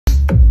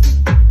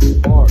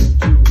4,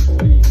 2,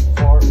 3,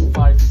 4,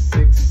 5,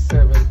 6,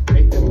 7,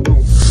 8, and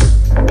boom.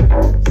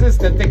 This is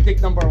the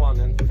technique number 1,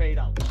 and fade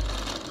out.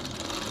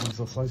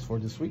 Exercise for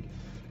this week.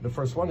 The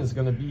first one is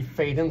gonna be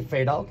fade in,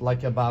 fade out,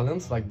 like a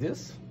balance, like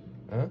this.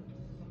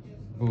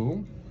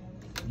 Boom.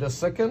 The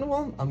second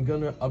one, I'm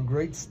gonna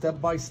upgrade step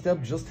by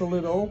step, just a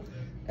little.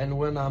 And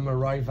when I'm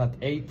arrive at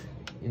 8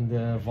 in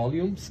the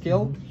volume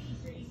scale,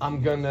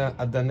 I'm gonna,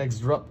 at the next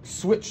drop,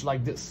 switch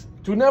like this.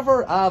 To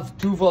never have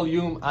 2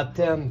 volume at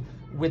 10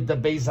 with the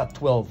bass at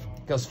 12.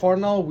 Because for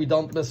now, we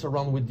don't mess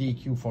around with the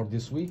EQ for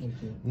this week.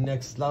 Okay.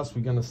 Next class,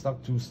 we're gonna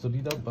start to study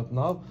that, but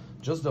now,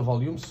 just the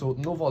volume, so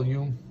no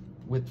volume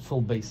with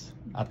full bass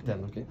at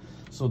 10, okay?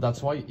 So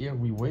that's why here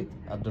we wait,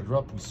 at the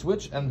drop we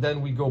switch, and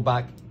then we go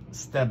back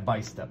step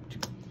by step too.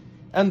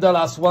 And the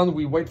last one,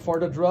 we wait for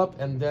the drop,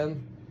 and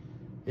then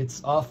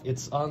it's off,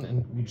 it's on,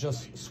 and we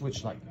just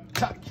switch like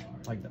that.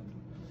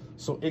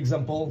 So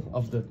example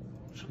of the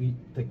 3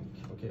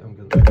 technique. Okay, I'm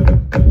gonna.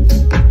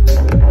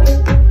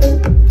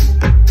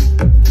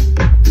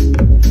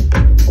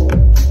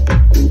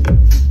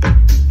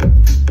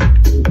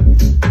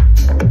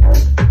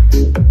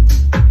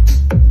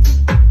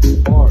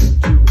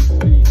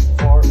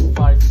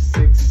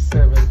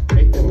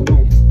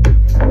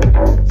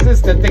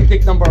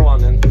 Technique number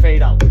 1, and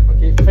fade out.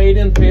 Okay, fade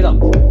in, fade out.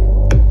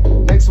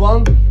 Next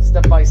one,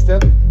 step by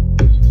step. Step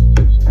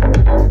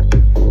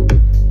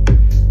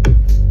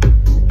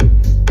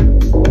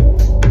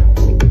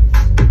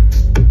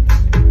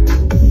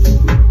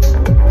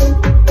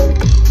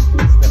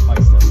by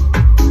step.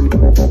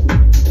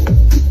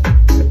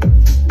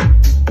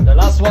 The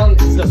last one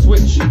is the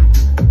switch.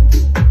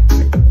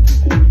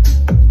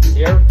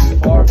 Here,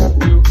 4,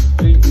 2,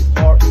 3,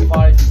 4,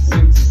 5,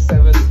 6,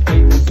 7, 8,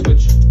 and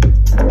switch.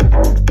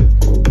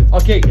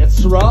 Okay,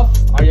 it's rough,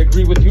 I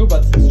agree with you,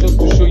 but it's just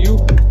to show you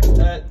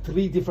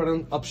 3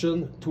 different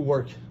options to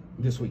work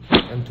this week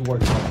and to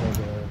work for the end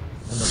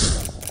of the